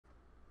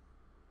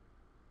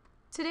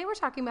Today we're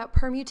talking about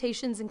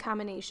permutations and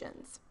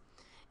combinations.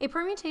 A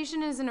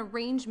permutation is an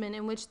arrangement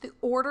in which the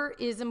order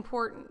is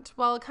important,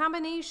 while a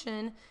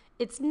combination,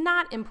 it's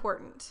not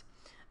important.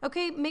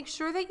 Okay, make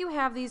sure that you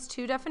have these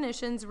two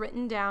definitions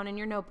written down in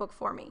your notebook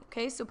for me.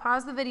 Okay, so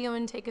pause the video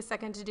and take a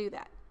second to do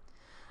that.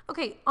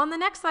 Okay, on the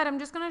next slide, I'm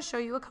just going to show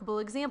you a couple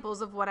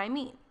examples of what I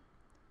mean.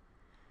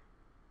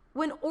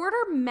 When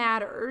order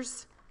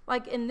matters,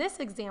 like in this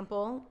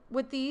example,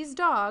 with these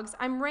dogs,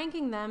 I'm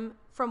ranking them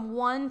from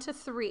 1 to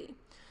 3.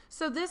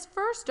 So this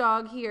first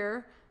dog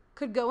here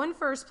could go in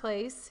first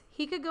place,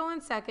 he could go in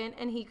second,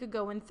 and he could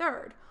go in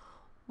third.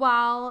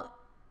 While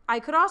I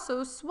could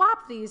also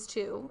swap these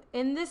two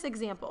in this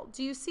example.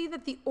 Do you see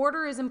that the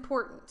order is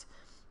important?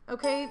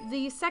 Okay,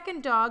 the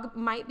second dog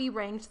might be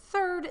ranked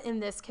third in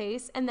this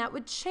case, and that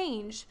would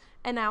change,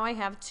 and now I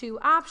have two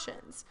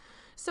options.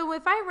 So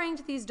if I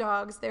ranked these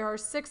dogs, there are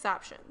 6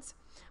 options.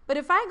 But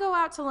if I go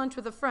out to lunch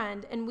with a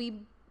friend and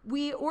we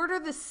order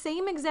the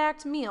same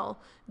exact meal,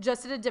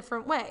 just in a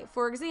different way.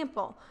 For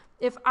example,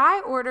 if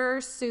I order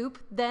soup,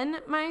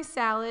 then my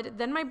salad,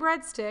 then my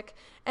breadstick,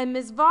 and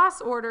Ms. Voss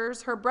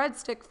orders her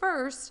breadstick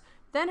first,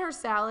 then her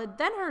salad,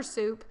 then her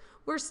soup,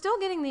 we're still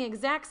getting the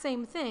exact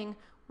same thing.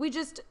 We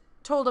just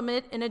told them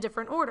it in a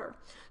different order.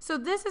 So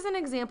this is an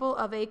example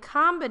of a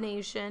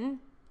combination,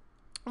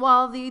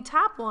 while the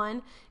top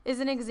one is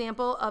an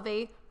example of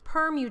a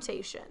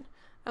permutation.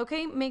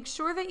 Okay, make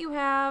sure that you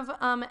have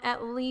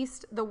at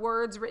least the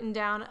words written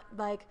down,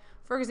 like,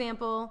 for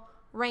example,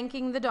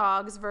 ranking the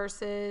dogs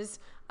versus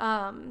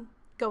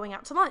going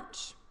out to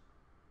lunch.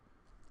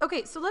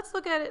 Okay, so let's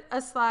look at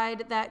a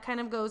slide that kind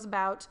of goes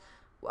about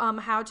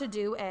how to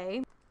do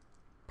a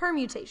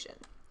permutation.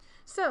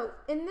 So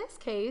in this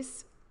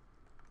case,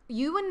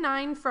 you and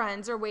 9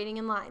 friends are waiting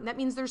in line. That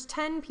means there's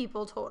 10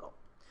 people total.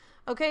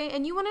 Okay,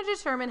 and you want to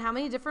determine how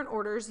many different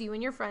orders you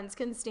and your friends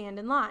can stand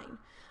in line.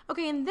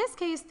 Okay, in this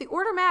case, the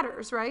order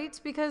matters, right?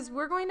 Because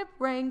we're going to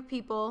rank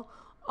people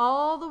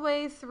all the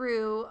way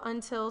through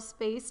until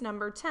space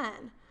number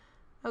 10.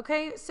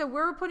 Okay, so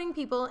we're putting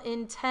people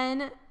in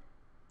 10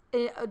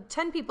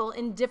 people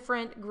in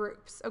different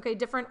groups, okay,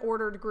 different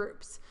ordered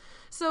groups.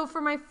 So for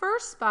my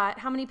first spot,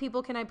 how many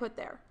people can I put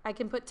there? I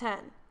can put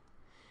 10.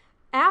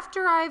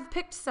 After I've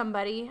picked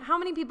somebody, how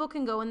many people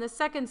can go in the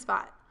second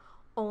spot?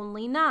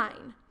 Only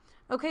 9.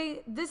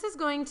 Okay, this is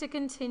going to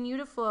continue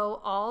to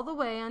flow all the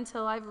way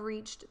until I've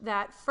reached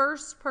that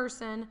first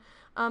person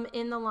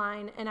in the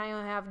line and I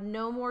have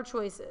no more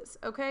choices,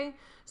 okay?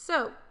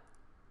 So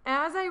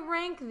as I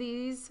rank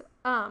these,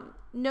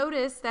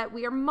 notice that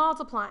we are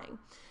multiplying.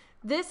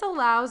 This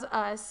allows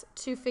us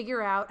to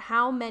figure out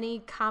how many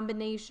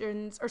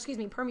permutations,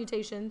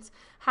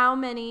 how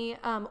many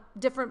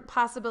different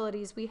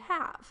possibilities we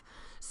have.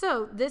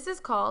 So this is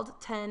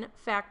called 10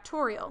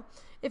 factorial.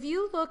 If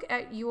you look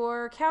at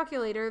your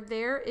calculator,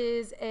 there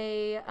is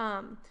a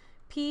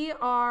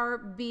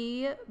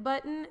PRB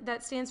button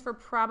that stands for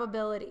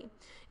probability.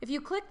 If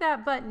you click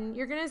that button,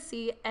 you're going to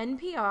see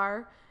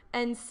NPR,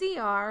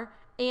 NCR,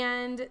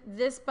 and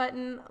this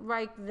button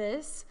like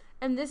this,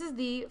 and this is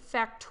the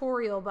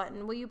factorial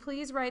button. Will you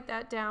please write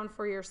that down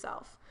for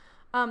yourself?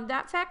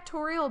 That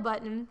factorial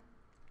button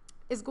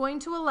is going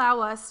to allow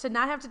us to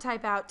not have to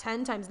type out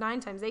 10 times 9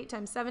 times 8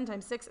 times 7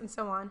 times 6 and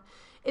so on.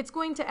 It's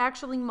going to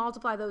actually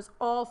multiply those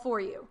all for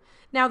you.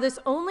 Now this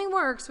only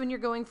works when you're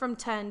going from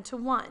 10 to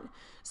 1.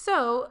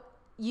 So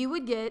you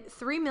would get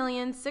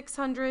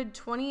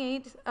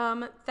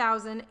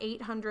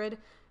 3,628,800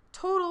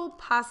 total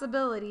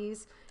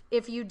possibilities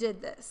if you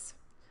did this.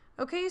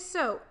 Okay,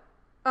 so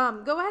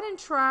go ahead and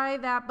try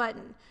that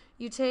button.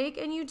 You take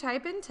and you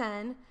type in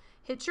 10,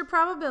 hit your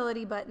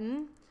probability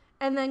button,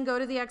 and then go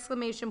to the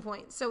exclamation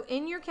point. So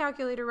in your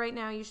calculator right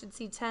now, you should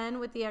see 10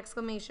 with the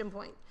exclamation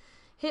point.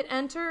 Hit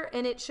enter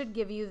and it should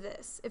give you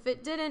this. If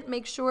it didn't,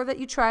 make sure that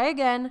you try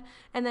again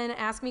and then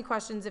ask me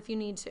questions if you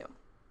need to.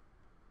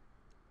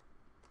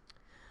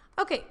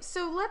 Okay,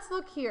 so let's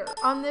look here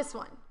on this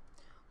one.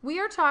 We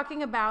are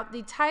talking about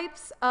the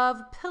types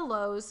of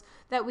pillows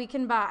that we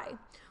can buy.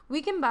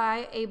 We can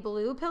buy a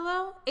blue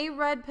pillow, a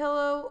red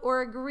pillow,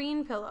 or a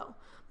green pillow,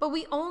 but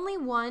we only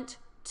want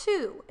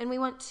 2, and we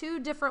want 2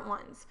 different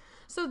ones.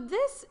 So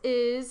this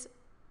is,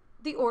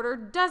 the order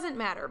doesn't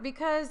matter,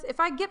 because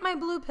if I get my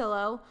blue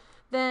pillow,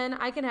 then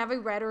I can have a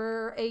red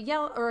or a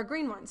yellow or a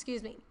green one,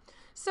 excuse me.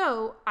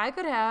 So I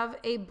could have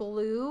a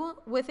blue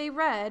with a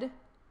red,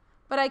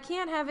 but I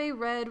can't have a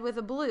red with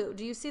a blue.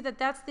 Do you see that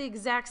that's the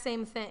exact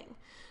same thing?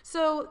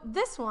 So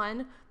this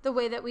one, the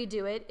way that we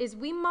do it is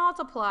we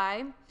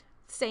multiply,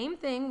 same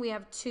thing, we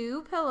have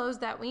 2 pillows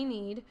that we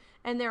need,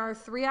 and there are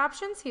 3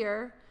 options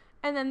here,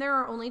 and then there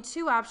are only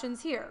 2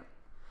 options here.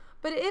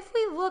 But if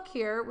we look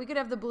here, we could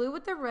have the blue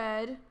with the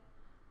red,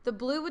 the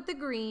blue with the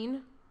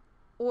green,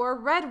 or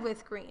red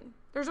with green.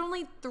 There's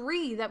only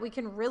 3 that we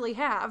can really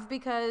have,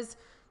 because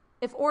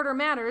if order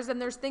matters, then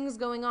there's things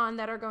going on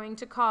that are going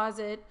to cause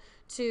it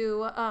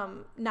to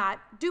not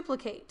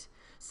duplicate.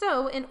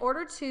 So in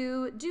order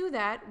to do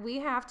that, we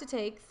have to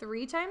take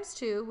 3 times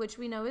 2, which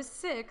we know is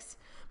 6,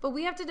 but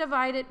we have to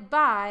divide it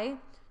by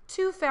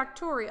 2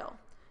 factorial.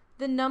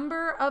 the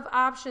number of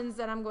options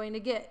that I'm going to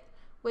get,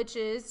 which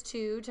is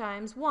 2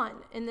 times 1.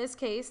 In this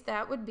case,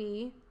 that would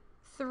be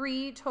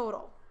 3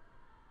 total.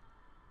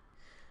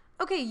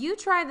 Okay, you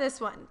try this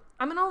one.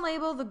 I'm going to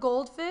label the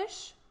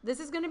goldfish. This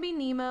is going to be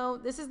Nemo,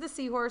 this is the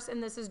seahorse,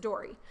 and this is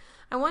Dory.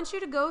 I want you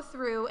to go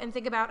through and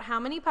think about how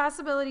many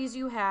possibilities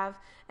you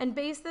have and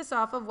base this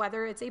off of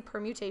whether it's a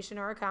permutation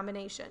or a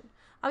combination.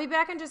 I'll be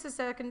back in just a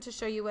second to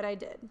show you what I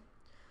did.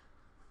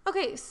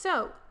 Okay,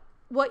 so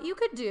what you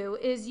could do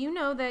is, you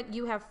know that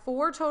you have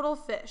 4 total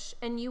fish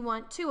and you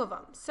want 2 of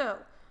them. So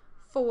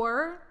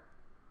 4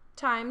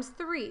 times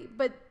 3,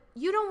 but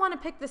you don't want to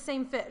pick the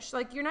same fish.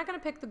 Like, you're not going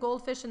to pick the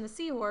goldfish and the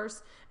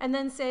seahorse and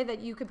then say that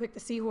you could pick the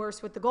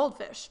seahorse with the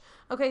goldfish.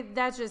 Okay,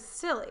 that's just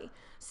silly.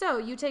 So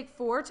you take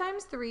 4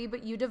 times 3,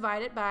 but you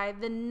divide it by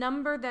the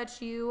number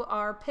that you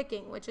are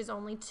picking, which is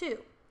only 2.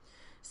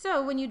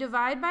 So when you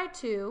divide by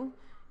 2,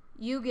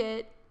 you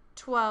get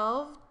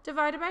 12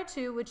 divided by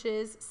 2, which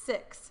is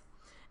 6.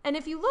 And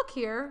if you look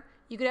here,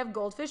 you could have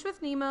goldfish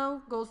with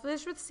Nemo,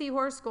 goldfish with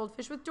seahorse,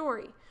 goldfish with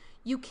Dory.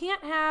 You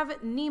can't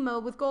have Nemo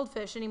with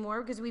goldfish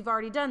anymore because we've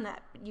already done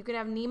that. You can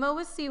have Nemo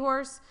with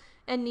seahorse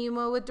and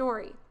Nemo with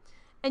Dory.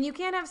 And you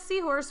can't have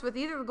seahorse with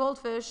either the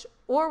goldfish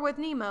or with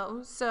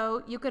Nemo,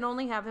 so you can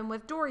only have him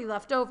with Dory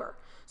left over.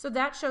 So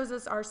that shows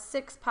us our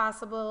 6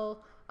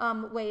 possible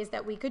ways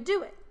that we could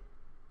do it.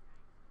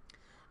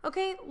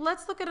 Okay,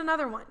 let's look at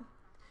another one.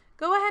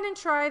 Go ahead and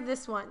try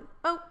this one.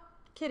 Oh,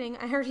 kidding,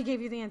 I already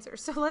gave you the answer,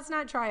 so let's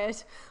not try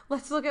it.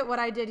 Let's look at what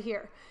I did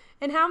here.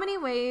 In how many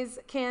ways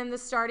can the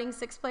starting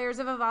 6 players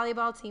of a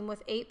volleyball team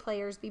with 8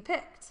 players be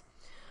picked?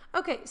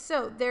 Okay,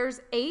 so there's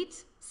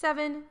 8,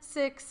 7,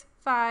 6,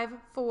 5,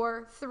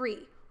 4,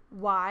 3.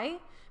 Why?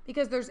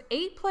 Because there's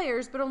 8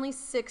 players, but only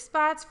 6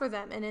 spots for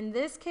them. And in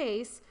this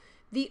case,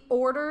 the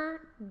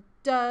order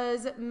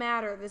does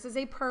matter. This is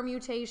a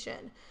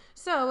permutation.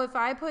 So if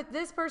I put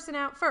this person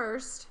out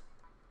first,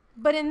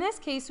 but in this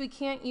case, we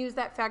can't use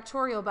that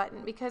factorial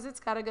button because it's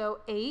got to go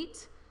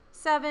 8,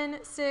 7,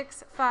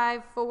 6,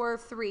 5, 4,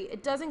 3.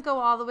 It doesn't go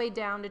all the way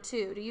down to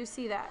 2. Do you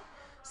see that?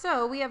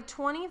 So we have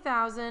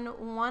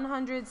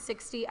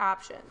 20,160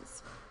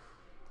 options.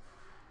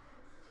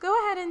 Go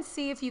ahead and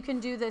see if you can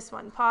do this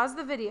one. Pause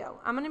the video.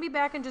 I'm going to be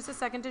back in just a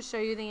second to show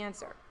you the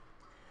answer.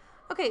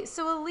 Okay,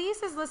 so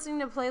Elise is listening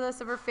to a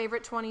playlist of her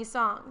favorite 20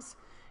 songs.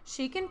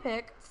 She can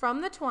pick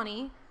from the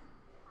 20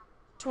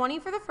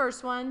 for the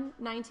first one,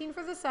 19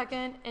 for the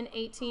second, and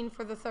 18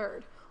 for the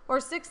third,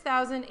 or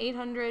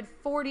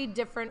 6,840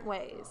 different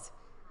ways.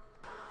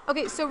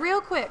 Okay, so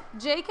real quick,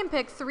 Jay can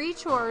pick 3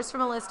 chores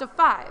from a list of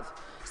 5.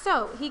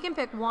 So he can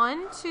pick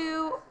 1,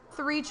 2,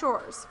 3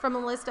 chores from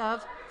a list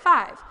of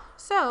 5.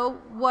 So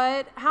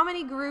how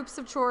many groups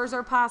of chores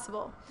are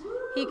possible?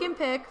 He can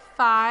pick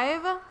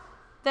 5,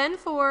 then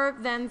 4,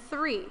 then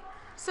 3.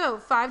 So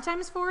 5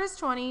 times 4 is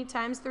 20,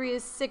 times 3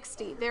 is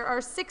 60. There are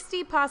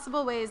 60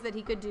 possible ways that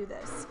he could do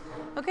this.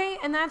 Okay,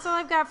 and that's all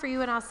I've got for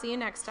you, and I'll see you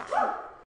next time.